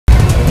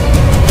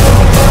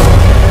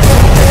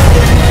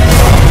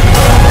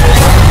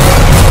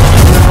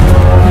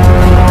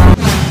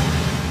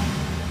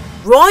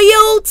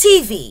Go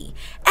TV.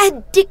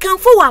 Edi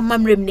kanfo wa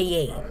mamrem ne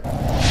ye.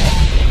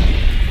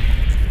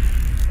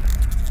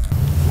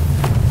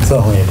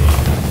 So ho ye.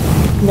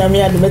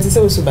 Nyame adu meti se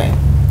osuban.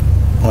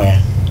 Ho ya.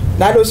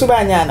 Na do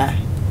osuban nya na.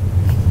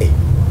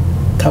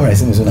 Camera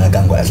is in a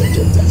gang as a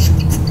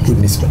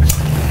goodness.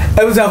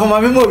 I was a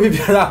home movie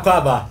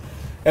Biara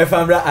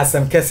Efamra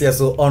Asem Kese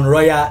so on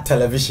Royal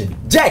Television.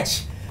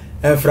 Judge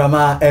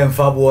Eframa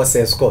Enfabo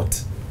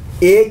Scott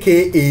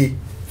aka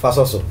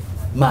Fasoso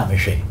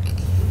Mameshe.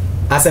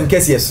 Asem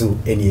Kese so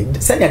any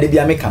send ya de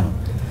bia meka no.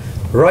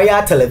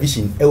 Royal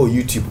Television e o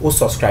YouTube o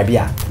subscribe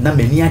ya na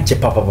mani ache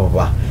papa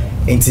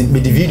enti me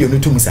di video no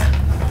tumusa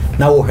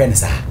na wo hwe ne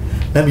sa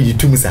na me di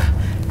tumusa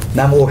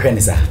na mo hwe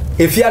ne sa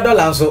efia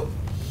dollar nso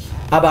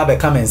aba be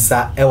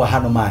kamensa e wa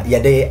hanoma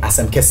yede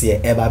Asem Kese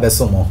e ba be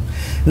somo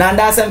na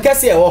nda Asem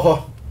Kese e wo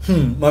ho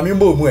mami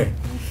mbo mu e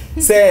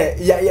se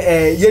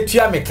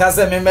yetua me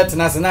kase me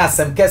metena se na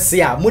Asem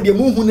Kese a mo de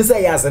mu hu ne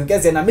se ya Asem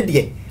Kese na me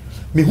de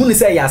me hu ne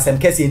se ya Asem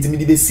Kese enti me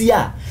de be si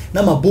a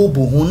na ma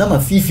bobo hu na ma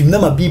fifim na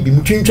ma bibi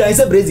mu twintwan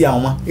se brezi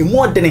ahoma emu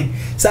odene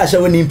se a hye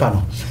woni mpa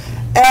no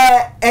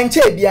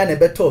enche bia na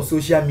beto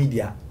social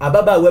media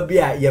ababa wa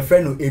bia ye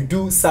frɛ no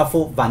edu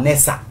Sarfo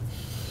Vanessa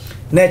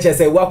na eche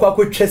se wakwa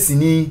kwatwa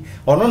sini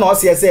ono na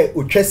ose se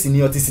otwa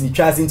sini otisini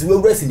twa sini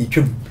wewura sini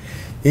twem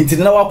enti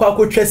na wakwa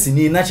kwatwa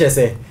sini na che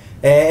se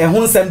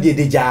ho nsam de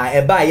deja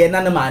e ba ye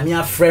na na maame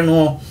afrɛ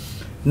no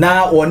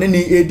na one ni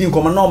edi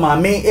nkomo na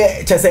maame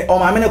che se o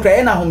maame ne kra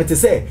ye na homete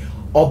se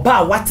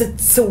oba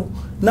watetew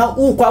na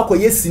ukwa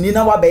akoye sini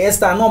na wa be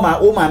star na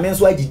o maame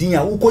nso agidin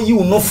a ukoyi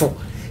unofo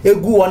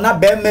egu ona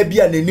be ma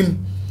bia nanim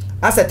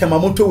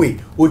asetemamoto we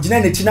ogina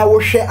nechi na wo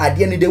hwe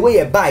ade ne de we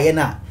ye ba ye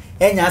na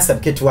enya Asem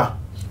ketwa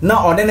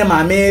na one ne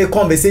maame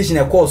conversation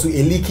e course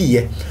eliki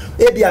ye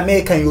ebia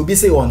me kan obi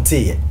say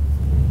onte ye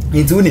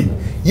nti unim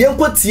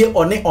yenkotie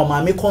one o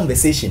maame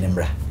conversation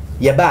mbra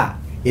ye ba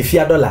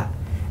efia dollar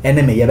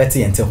ene me ye bete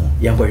yente ho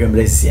yenkohwe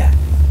mbra sia.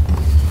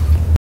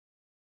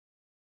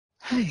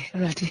 Hi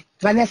ready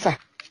Vanessa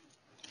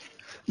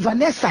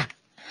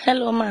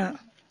hello ma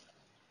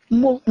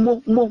mo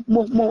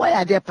why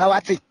are there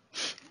poverty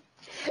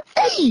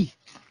hey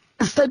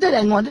so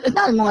they no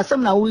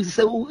some na we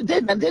say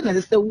they na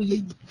say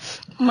we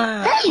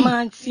ma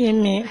tie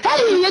me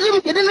hey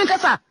you didn't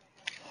kasa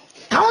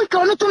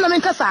kan no to na me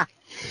kasa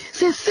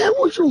say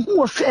who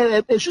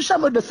social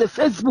media say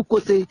Facebook ko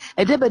say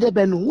e de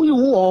no who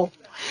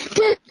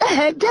they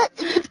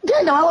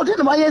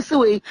na why say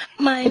we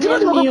my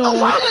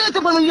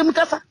you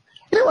kasa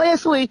why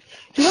say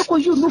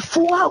we you no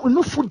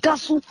fu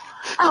dasu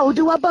ah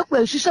de wa ba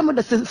kwa social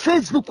media say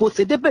Facebook ko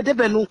say de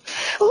no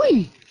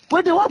oui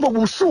we de wa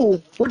bo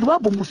so we de wa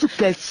bo so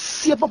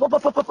kesi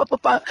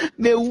papa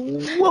me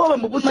wo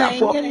mo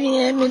Sarfo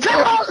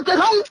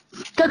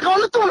ka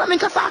no to na me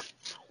kasa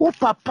o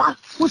papa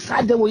who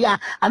sade wo ya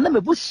ana me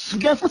bu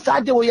suga fu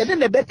sade wo ya de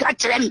na be ka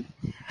kire ni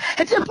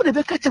e de po de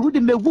be ka kire wo de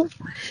mewu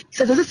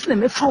se se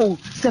me fa o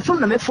se fa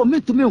na me fo me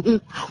to me hu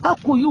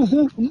akoyi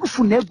hu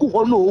nufu na egu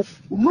ho no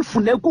nufu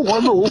na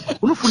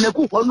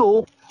egu ho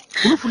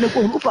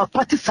no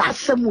papa ti sa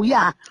asemu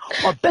ya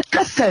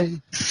obeka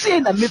se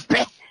na me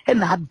pe e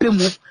na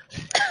abemu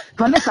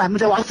Vanessa me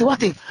de what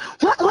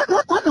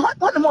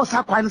more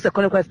sa kwa ni se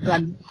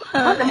question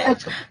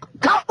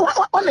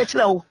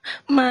what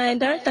my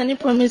director ni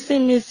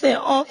promising me say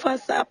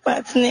offers a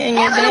partner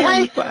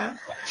enye kwa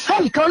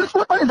hey kan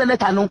on the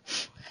letter no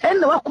en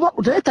na wakoma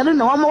director no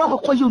na wa ma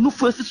wakọ you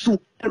nufu asisu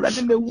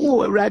erade me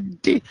wo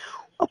erade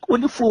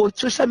akoni for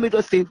social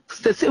media say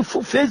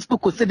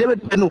Facebook say de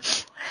no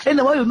en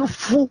na wa you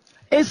nufu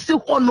esi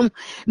honum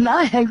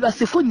na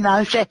hewasefo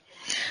nyina hwe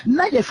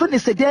na ye fo ne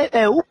se de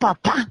wo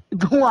papa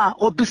ho a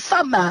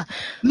obisama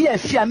me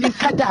afia me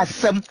kada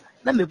asem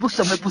na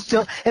mebuso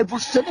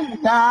ni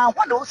na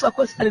wona wo so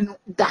kwesale no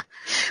da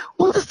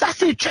wo sa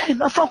se train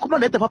na fa ko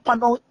na de papa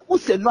no wo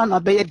se no na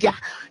be ye dia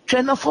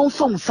train na fa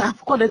so nsa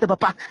ko na de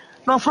papa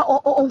na fa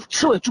o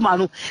show etuma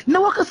no na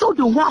wo ka so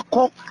de ho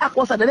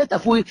akọ sa de leta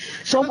fo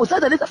so mo sa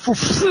de leta fo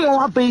fu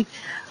wa be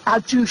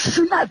atu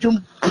fina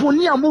dum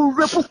poni amu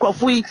repu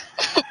krofo yi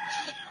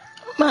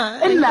ma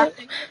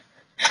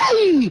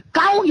hey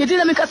kaun ye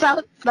dina me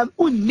kasa na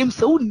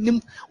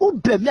unnim o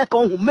be me ka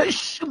ho me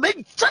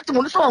chat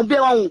mo so on be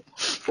wa ho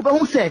o be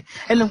ho se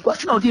enen kwa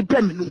na o di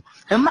bre me no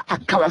e ma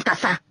akawan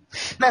kasa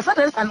na sa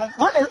de sa no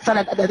wona sa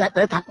na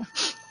da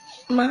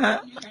ma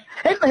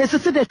en na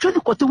se de twani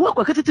ko te wo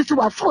ko ketiti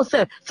wa fo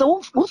se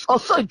so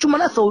so adwuma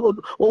na so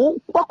o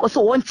ko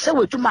so won che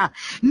wa adwuma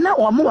na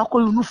o mo wa ko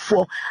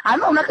yunufo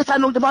ana o na kasa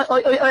no de ba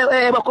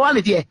ko wa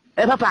ne de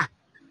papa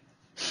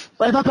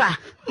well papa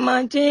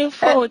my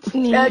default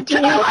ni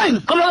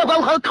come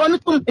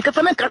on e ka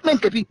famen kratmen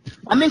kebi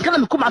amen kana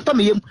me kuma to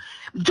me yem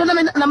jona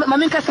me na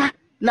mamen kasa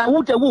na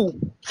wo de wo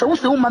so wo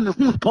se wo ma me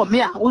hu to me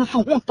a wo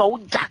so hu to wo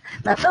ja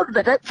na sa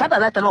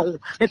da no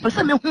me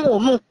pese me hu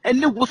onu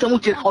ene wo se mu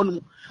je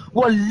onu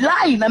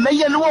wallahi na me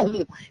ye no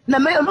hu na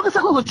me no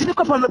kasa ko tini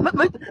ko me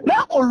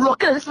ko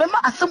loke me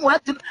ma asem wa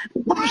tin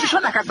wo me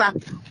shona kasa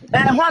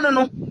ho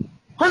no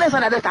ho na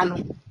sa da no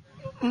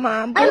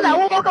Ma, and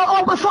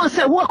I will phone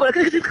say work or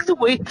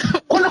way.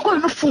 Call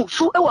no fool,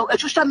 so a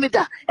social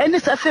media, and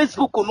it's a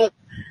Facebook no.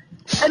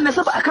 And the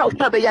sub account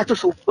Tabayato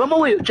so.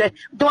 One way you check.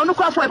 Don't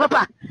call for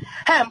papa.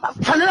 Hey,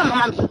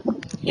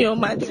 yo,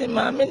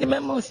 Matima,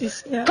 minimum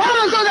sister. Come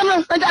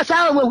on, that's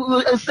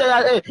how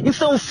it's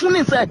so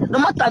funny. No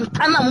matter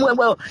Tana,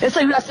 well, it's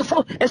a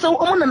USFO, it's so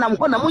on and I'm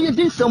going to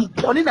do some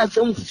pony and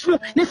some food,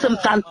 need some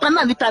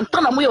Tantana, the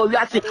Tantana way of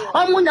Yassi.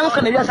 I'm one young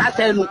can just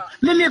say,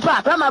 Mimi,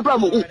 Papa, my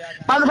brother,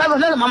 but I have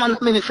another mamma,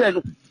 mini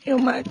friend. Yo,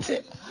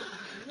 Matim.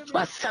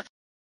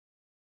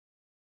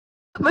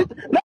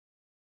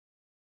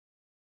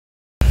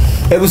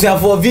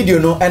 Ebusiafo video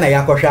no na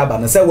yakɔhwɛ aba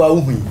no sɛ wa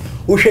uhu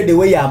wo hwɛ de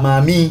we ya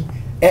maami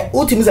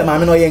utimi sɛ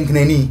maami no yɛ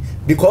nknani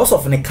because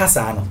of ne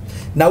kasa no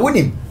na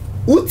wonim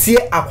utie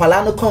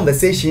akwala no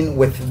conversation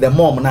with the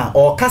mom na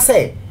or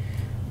kasa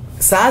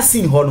saa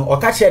scene ho no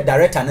ɔka kyerɛ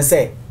director ne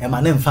sɛ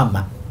ema ne mfa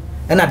ma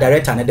na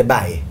director ne de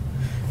baaye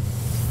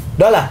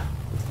dollar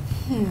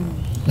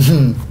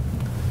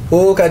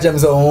o ka jam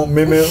so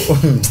meme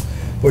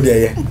o de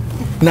ye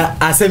na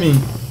asemi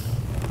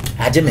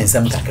aje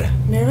mensam kakra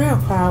mere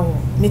akwa wo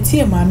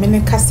metie maame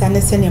ne kasa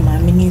ne se ne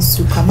maame ne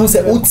nsu kama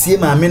se utie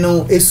maame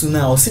no esu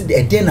na o se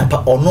de na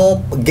pa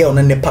ono girl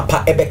no ne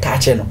papa ebe ka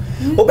che no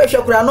o be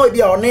hwe kura no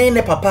bia ono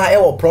ne papa e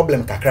wo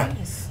problem kakra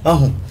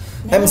ahu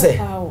em se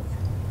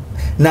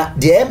na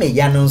de me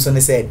ya no nso ne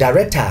se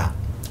director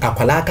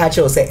akwala ka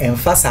che o se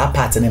emfa sa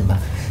part ne mba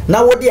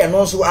na wo de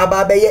no nso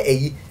aba ba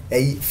ye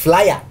eyi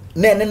flyer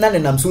na ne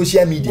nam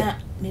social media na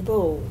me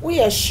bo we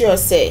are sure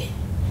say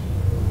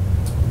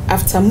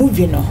after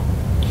movie no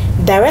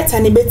director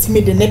ni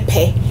betimi de ne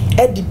pe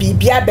e di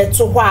bibia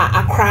beto ho a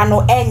akra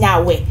no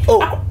enya we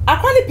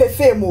akra ni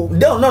perfume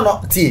o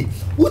no ti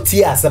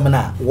uti asem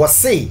na wo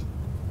say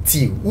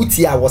ti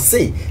uti a wo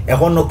say e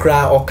ho no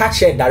kra o ka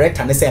che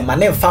director ne say ma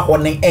ne mfa ho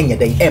ne enye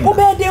den em wo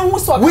be de hu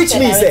so which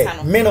means say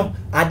me no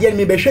ade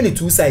me be hwe ni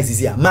two sizes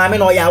here ma me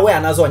no ya we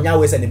anazo nya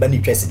we say ne ba ni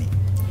twesini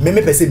me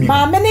pese mi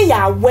ma me ne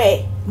ya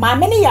we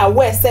maame ne ya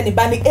we se ne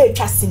ba ne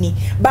etwasini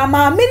ba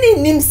maame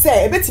ne nim se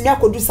ebetimi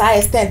akodu sa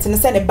extent ne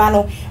se ne ba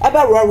no ebe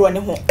roro ne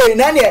ho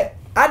na ne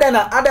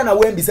adana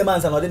we mbi se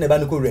mansa no de ne ba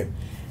no ko rem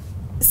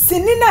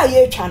sini na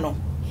ye twa no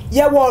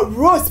ye wo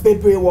rose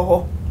bebre wo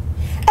ho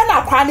e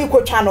na kwa ne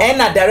ko twa no e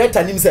na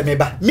director nim se me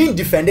ba me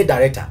defend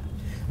director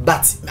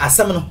but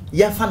asem no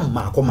ye fa no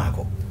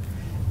mako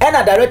e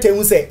na director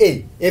hu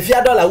se if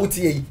ya dollar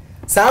wuti yi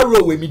sa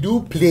ro we mi do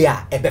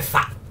player e be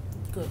fa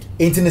good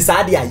enti ne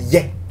sa de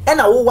aye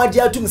ena wo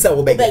waje atum se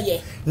wo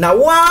bege na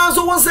wo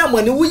anzo won se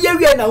mani wo ye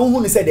wie na wo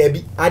hu ni se da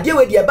bi ade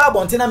we de ba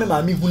bonte na me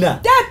ma me hu na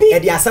e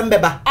de asem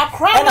beba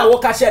ena wo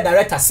ka share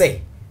director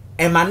say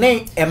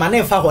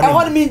emane fa ho ne e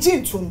ho me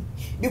jintum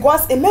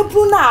because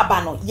emebru na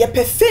aba no ye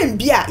pe fame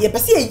bia ye pe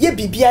se ye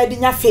bibia de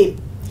nya fame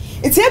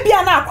enti e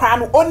bia na akra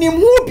no onim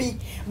hu bi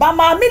ba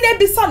ma me na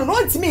bisa no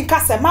ntimi nka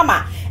se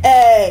mama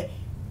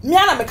me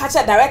ana me ka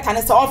share director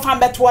ne se on fan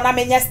beto na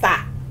me nya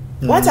star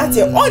what at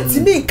you on to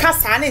me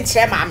kasa ne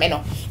nkyere maame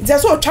no ntia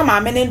so otwa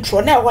maame ne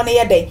ntro na ehwo ne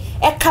ye den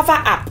e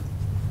cover up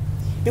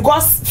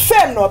because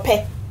fame no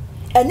pe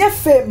enye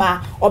fame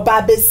a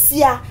oba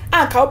besia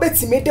anka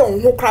obetimi de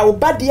wo kra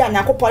obadi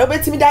anyakopon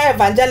obetimi da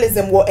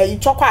evangelism wo eyi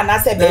twokwa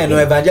na se be no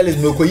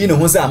evangelism okoyi ne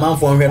ho se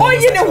amanfo hwe no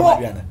oyi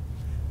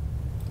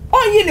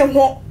ne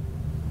ho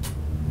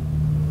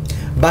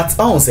but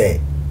on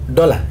say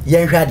dollar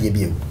yen hwa de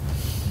bi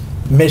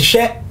me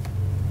hwe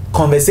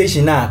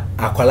conversation na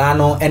akwala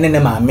no ene ne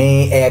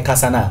maame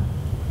kasa na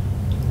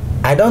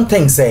I don't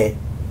think say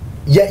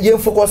you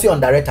focus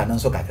on director no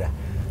so kakra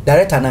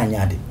director na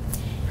anya de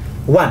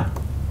one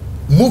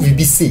movie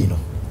be say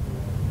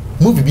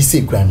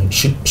kra no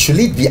should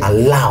it be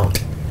allowed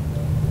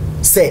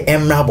say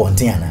emra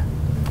bontiana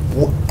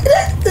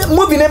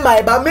movie ne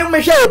my ba me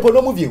hwe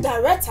epono movie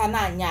director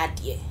na anya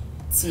de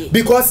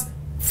because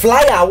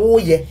flyer wo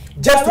ye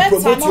just to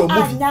promote your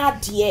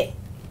movie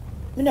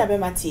me na be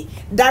mati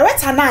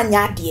director na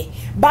anya de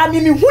ba me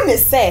hu ne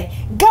say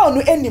girl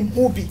no enim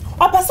hu bi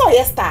opese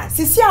o star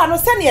sisi ano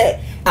se ne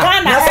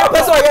Ghana na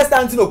opese o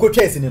star ntino ko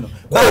twese ni no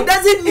but it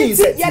doesn't mean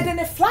say ye de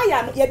ne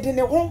flyer no ye de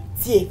ne ho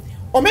tie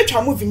o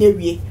metwa movie na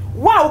wie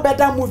wa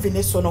obeda movie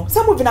ne so no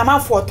se movie na man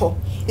foto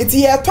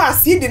iti ye to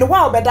asidi no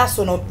wa obeda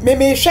so no me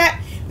hwe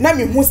na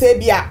me hu se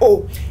bia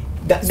o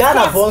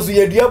Ghana for so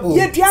ye duabu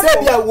se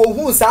bia wo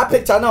hu sa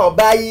picture na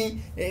obayi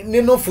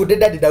ni no fu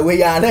deda we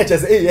ya na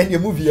chese any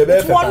movie ye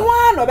be fe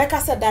one no be ka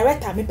say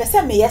director me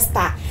pese me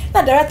star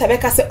na director be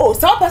ka say oh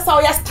so pese o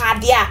ye star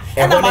dia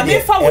na ma me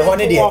fa wo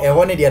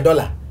ehwo ne de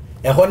dollar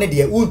ehwo ne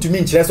de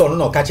untumi nkyere so no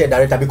no ka che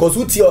director because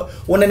uti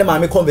won ne ma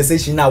me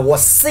conversation na wo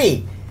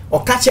say o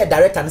ka che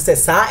director ne say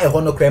sa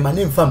ehwo no krema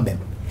ne mfa mbem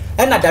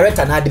na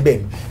director na de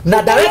bem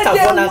na director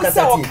for na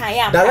nkasa ti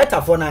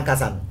director for na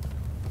nkasa no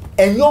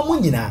enyo mu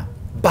nyina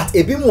but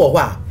ebi mu wo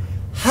a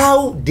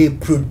how they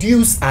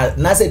produce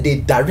na say they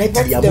direct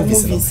their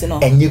movies no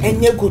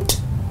enye good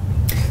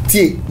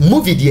tie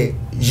movie there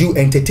you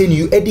entertain,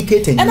 you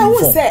educate, and I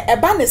will say a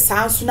banner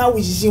sounds now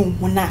with you.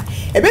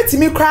 A bit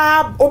me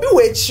crab, obi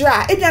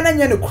wechira, ebiana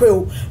nyane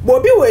crow,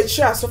 bobi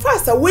wechira, so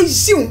fast away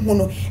you,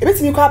 Mono, a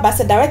bit me crab as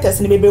a directors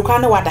in the baby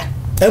crana wada.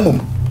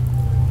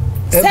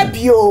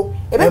 Sebio,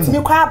 a bit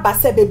me crab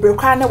as a baby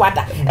crana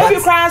wada. Every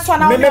crown so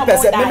now,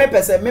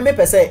 me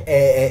pese,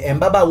 and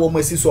Baba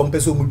woman see some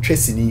person who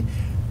tracing.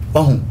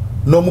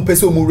 No more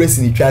person who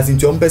racing it tries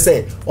into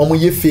say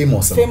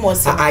famous.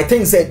 I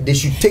think that they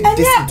should take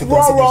this into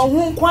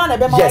consideration.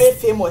 Yes.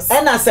 Famous.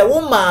 And as a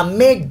woman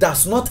mate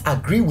does not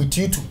agree with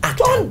you to act.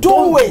 Don't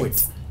do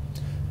it.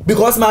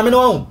 Because mommy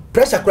no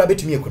pressure crab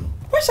to me.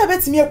 Pressure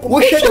bet me.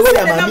 Pressure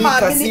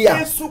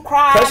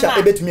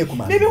bet me.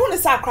 Maybe when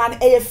is a crown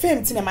a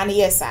fame to the money,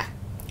 yes, sir.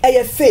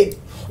 A fame.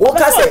 What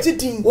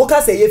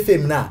say ye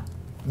fame now?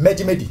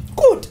 Medi.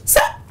 Good.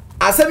 Sir,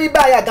 I say me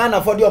buy a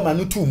Ghana for your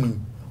manu to me.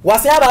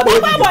 Was ya ba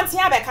video?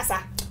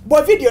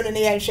 Bo video no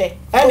ye nhwe.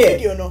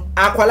 Video no.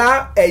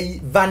 Akwala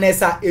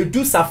Vanessa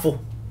edu Sarfo.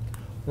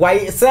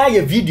 Why say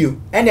ye video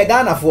and the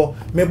Ghana for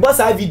me boss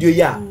a video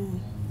ya.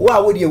 Wa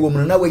wo de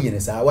woman na we yin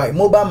sa. Why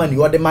mobile money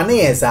or the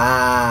money is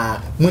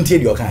muntie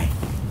de okan.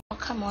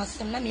 Come on,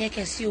 Asem na me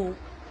Kese o.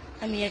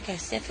 Na me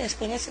Kese first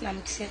ko nyese na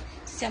mte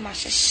se ma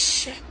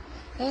hwehwe.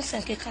 Won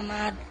sen ke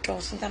kana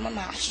dos nta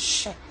mama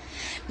hwehwe.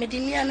 Me di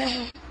mia me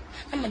ho.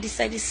 I'm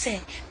decided say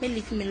me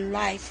live my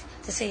life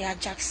to say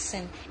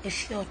Jackson,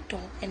 if you're dog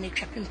and a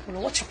trapping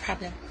polo, what's your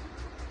problem?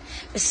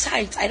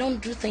 Besides, I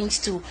don't do things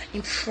to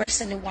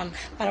impress anyone,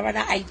 but rather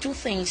I do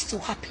things to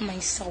happy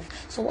myself.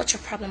 So what's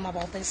your problem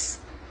about this?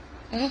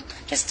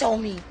 Just tell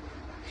me.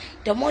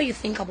 The more you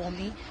think about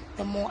me,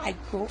 the more I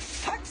grow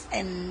fat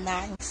and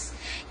nice.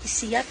 You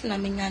see, I feel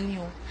I'm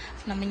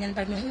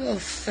by me home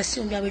first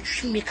you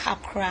make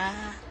up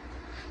cry.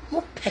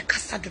 Mo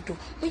pekasa dodo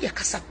mo ye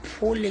kasa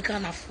pro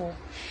legana for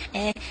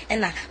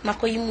na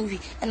makoyi movie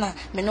na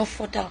me no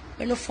for down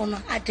me no for no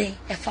aden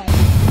e fa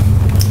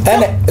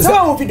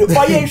so video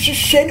for ye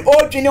hwehwen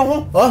o dwene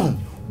ho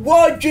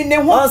wo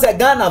dwene ho on say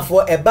Ghana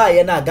for e ba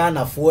ye na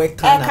Ghana for e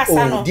kana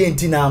o di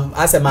entina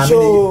Asem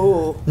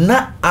ame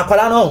na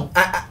akwala no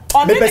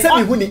me pese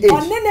me hu ni age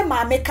onene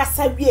ma me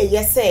kasa wie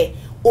ye say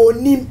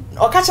onim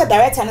okacha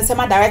director ne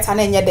sema director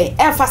na enye den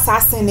emphasize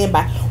asen ne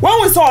ba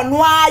won we so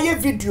ono aye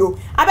video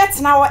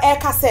abetena wo e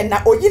kasa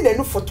na oyi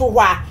nanu foto ho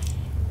a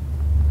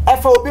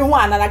efa obi ho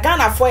ana na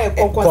Ghana for e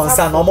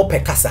konsa na omo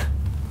pekasa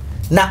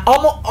na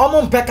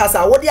omo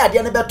mpekasa wo de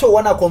ade ne beto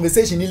wo na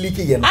conversation ni leak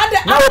ye na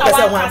wo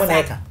pesa ho amo na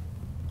eka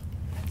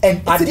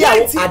and ade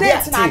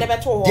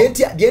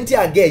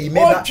again you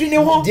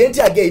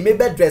may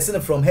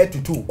dressing from head to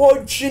toe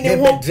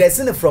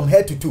dressing from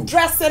head to toe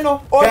dressing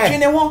no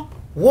odwine ho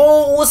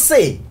wo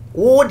say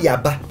wo de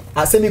aba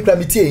asemi kra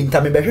metie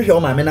nka me behwehwe o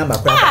ma me number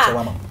kra ka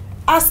chewa ma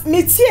as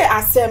metie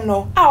Asem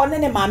no a one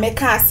ne ma me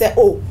ka say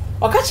o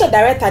okacha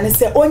director ne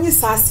say onyi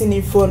sa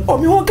sini phone o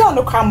mi ho ga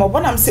no kwa mo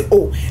bona me say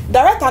o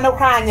director no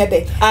kra anya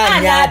de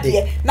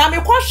na me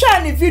kwa hwa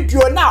ni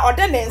video na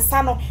ode ne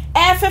nsa no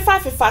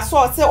fefa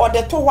so say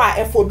ode to wa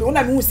efo bi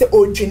na me hu say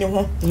odwine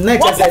ho na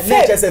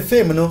chese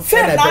film no na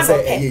pese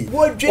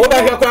wo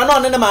behwe kra na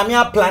ne ma me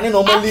a plan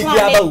no mo league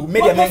aba u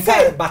me de men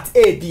ka but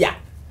bia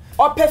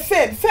o pe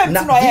fame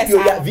no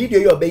yes video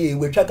yo be ye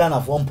we twa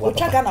Ghana for mpo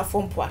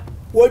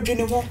wo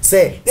dwene ho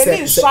say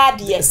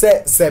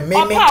me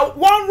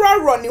one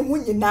run ni hu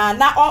nyina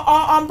na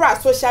on bra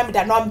social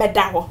media no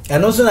mbeda ho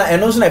eno so na e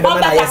be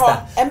na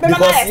yesta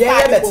because ye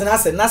betena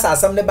se na sa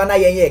Asem ne ba na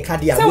ye ka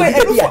dia wo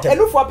bi atem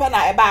enufo pe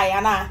na e ba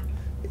ya na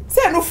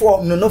se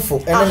enufo no eno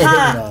ne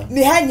nyina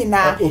ni ha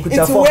nyina it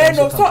we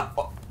no so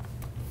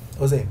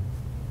ose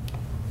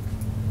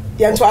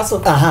yanto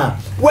aso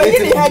we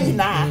ni ha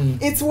nyina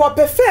it wo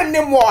pe fame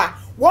ne mo a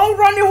won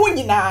run ni hu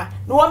nyina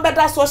no won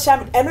beda social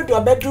media eno de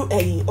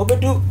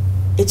obedu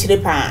echire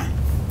pa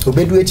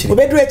obedu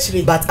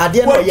echire but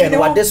ade no ye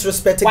no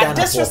disrespect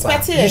Ghana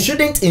you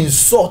shouldn't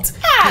insult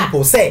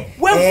people say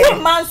we go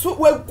manso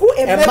we go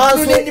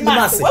emanu ni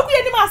mase we go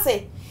ni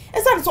mase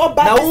esa so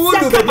ba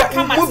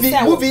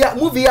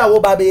movie a wo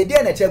ba be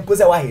de na che ko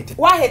say wa hate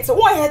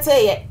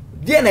ye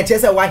de na che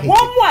say wa hate one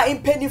more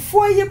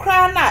impenifo yi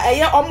kra na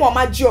eye omo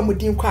ma gi omo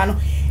din kwa no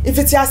if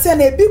it ase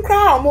na ebi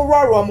kra omo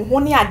roro omo ho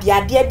ni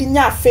ade di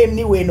nya fame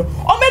ni we no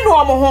omenu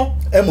omo ho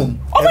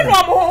omenu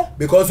omo ho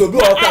because obi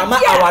o kra ma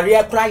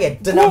aware kra ye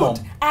dynamo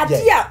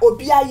ade a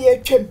obi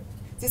aye twem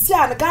sisi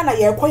an Ghana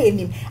ye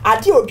koyenim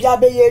ade obi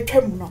abe ye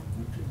twem no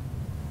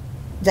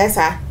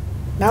jasa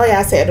now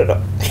ya say do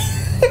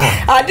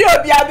ade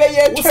obi abe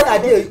ye twem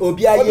ade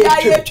obi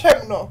aye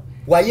twem no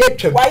waye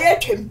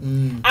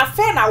twem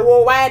afa na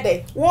wo wa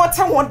de wo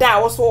ta ho da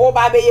wo so wo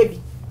ba be ye bi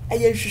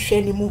eye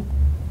hwehwe ni mu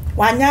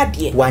wanya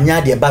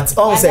de but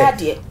on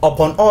say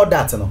upon all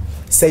that no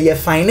say you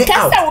find it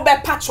out kese wo be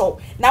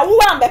patrol na wo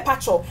am be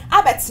patrol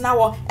abetena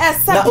wo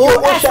esa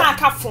bi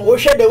aka fon wo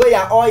hwe the way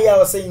ya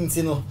oil say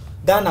nti no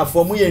Ghana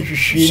for mu ye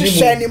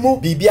hwehwe ni mu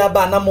bibia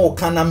ba na mo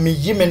kana me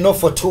yi me no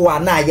photo a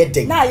na ye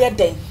den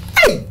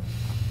hey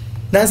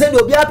na say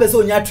obi a person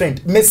onya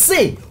trend me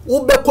say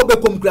wo be ko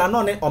kra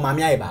no ne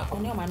omame aye ba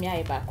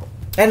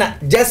and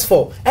just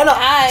for and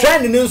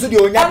trend ni nso de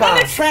onya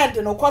pa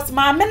trend no cause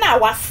ma me na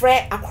wa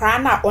frɛ akra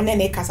na one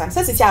ne kasa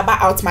say sisi aba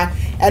out man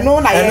eno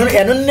na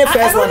eno ne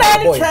first one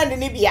boy trend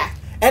ni bia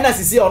and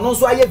sisi ono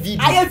nso aye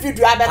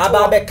video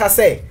aba be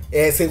kasa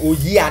say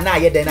oyi ana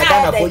aye den na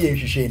Ghana for ye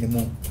nhwehwe ni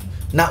mu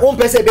na on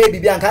pese baby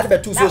bia nka de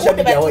betu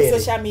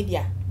social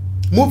media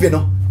movie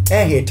no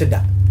hate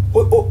da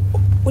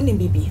oni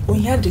bibi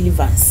on ya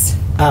deliverance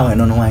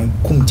no wan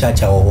kum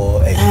chacha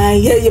wo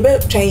ye be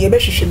try ye be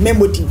hwehwe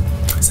memory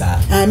sa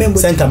memory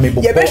senta me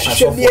bo ye be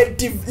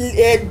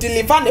hwehwe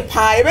deliver ne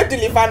pa ye be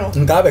deliver no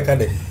nka be ka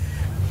de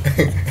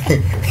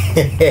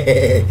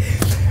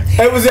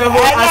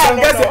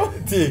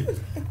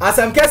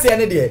Asem Kese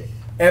ne de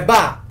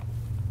eba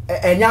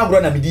enya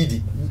agro na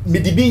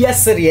midibi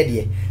yesere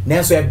de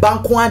nanso eba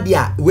nko ade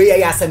a we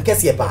ya Asem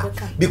Kese pa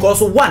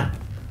because one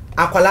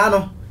akwala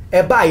no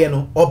eba ye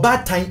no oba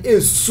tan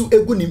esu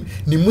egu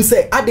ni mu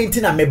se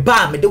adenti na me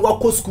ba me de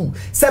wako school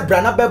se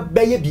bra na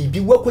be ye bibi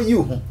wako yi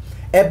ho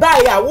eba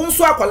ye a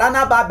wonso akwala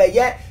na ba be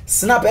ye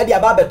snap e de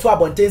aba beto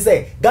abonten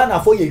se Ghana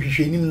fo ye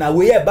hwehwenim na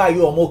we ye ba ye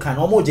omo kan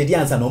omo jedi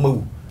ansa na omo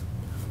wu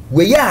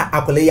we ya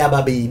akwala ya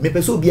ba be me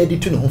pese obi adi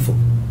tu ne ho fo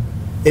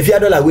efia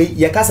dollar we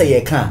ye kasa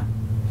ye kan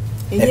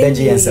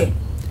ebeji yensem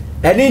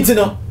eni nti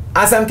no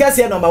Asem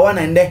Kese number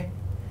 1 ende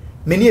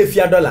me ni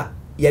efia dollar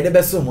ye de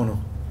beso mu no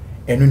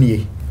enu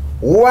nie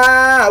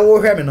wa wo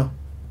hwe me no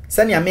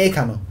sani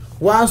America no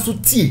wa nso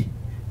tie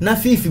na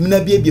fifi mu na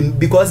biebiem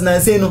because na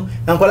say no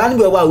ankola ne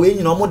be wa we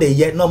nyina omo de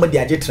ye na omo de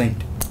age trend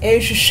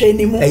hwehwe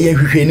ni mu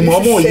hwehwe ni mu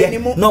omo ye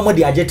na omo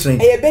de age trend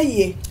be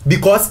ye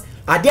because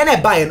at the end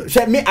of buying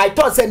me I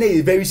thought say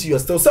is very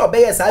serious still so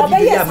obey say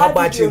video ya ma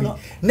ba chiri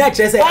na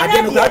chere say at the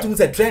end of that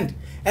say trend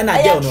and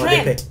I get no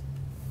dey pet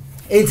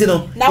enti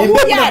no na wo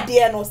ya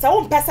de no say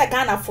wo mpesa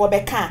Ghana for be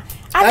kan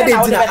I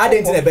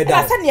didn't be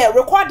that say na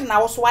recording na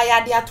wo so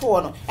ya de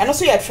ato no eno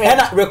so ya trend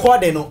and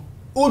recording no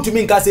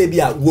untumi nka say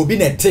bia wo bi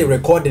na te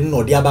recording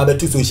no de aba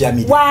to social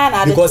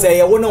media because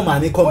eh wo no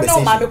mama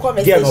conversation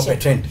there no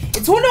trend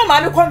it's one no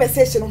mama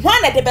conversation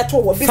one na de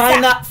beto wo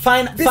bisa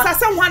bisa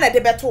say one na de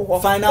beto wo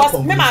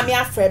because me mama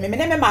afre me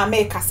me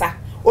mama kasa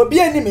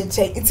obi ani me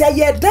nche it's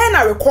ye den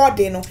na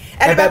recording no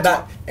e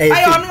beto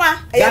ayo no a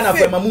Ghana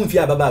for mamu mfi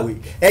ababa we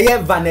eye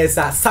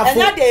Vanessa Sarfo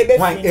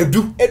wan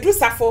edu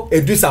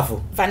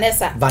Sarfo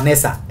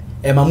Vanessa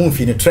mamu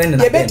mfi ne trend na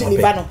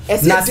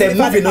na say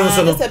movie no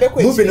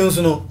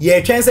nso no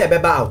ye twen say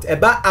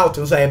eba out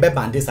nso ye be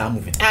band sa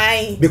movie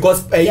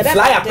because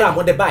fly akra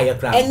mo de buy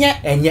akra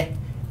enye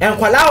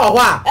enkwala wo ho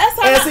a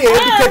say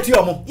educate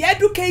omo ye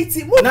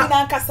educate movie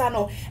na nkasa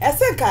no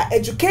esenka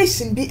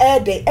education bi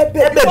ede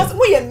because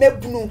we ye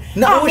mebunu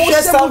na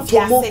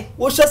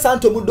wo share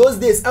santomu those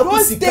days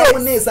akusika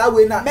woni sa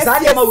we na sa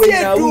de ma we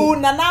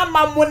na na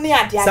ma mo ne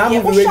ade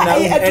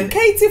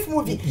educative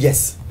movie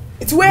yes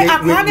it's where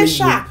akrane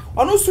sha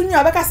onu sunyu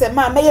abeka se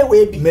ma meye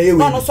we bi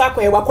no no so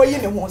akoye wakoyi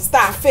ne ho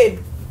star fame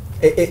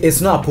it's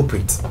not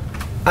appropriate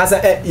as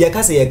ye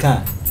ka say ye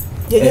kan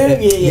ye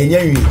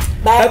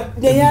but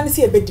ye yan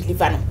see e be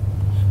deliver no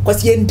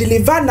cause ye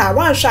deliver na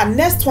one shot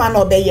next one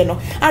obeye no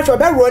after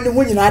be ro ni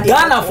hu nyina ade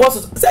Ghana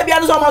force say bia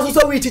no so ma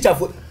so we teacher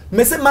for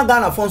me say ma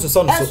Ghana force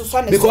so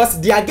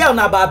because their girl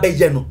na ba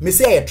ye no me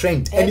say a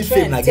trend any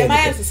fame na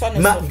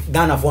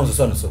Ghana force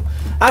so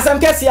Asem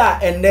Kese a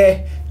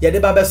ende ye de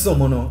ba be so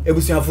mo no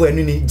ebusuafo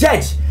anu ni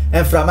judge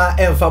enframa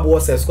enfabo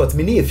se Scott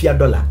me ni efia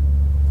dollar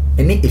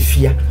eni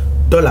efia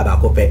dollar ba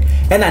kope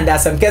and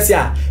Asem Kese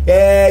a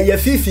ye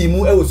fifi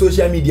mu e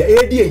social media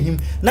e di ehim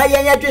na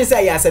ye nya dwen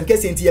say Asem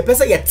Kese nti ye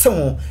pese ye te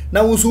ho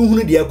na wo so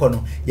hunu de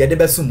ekono ye de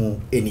be so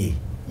mu eni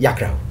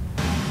yakra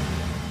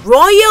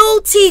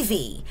Royal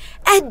TV,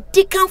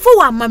 Edikanfo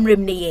wa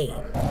mamrem ne ye.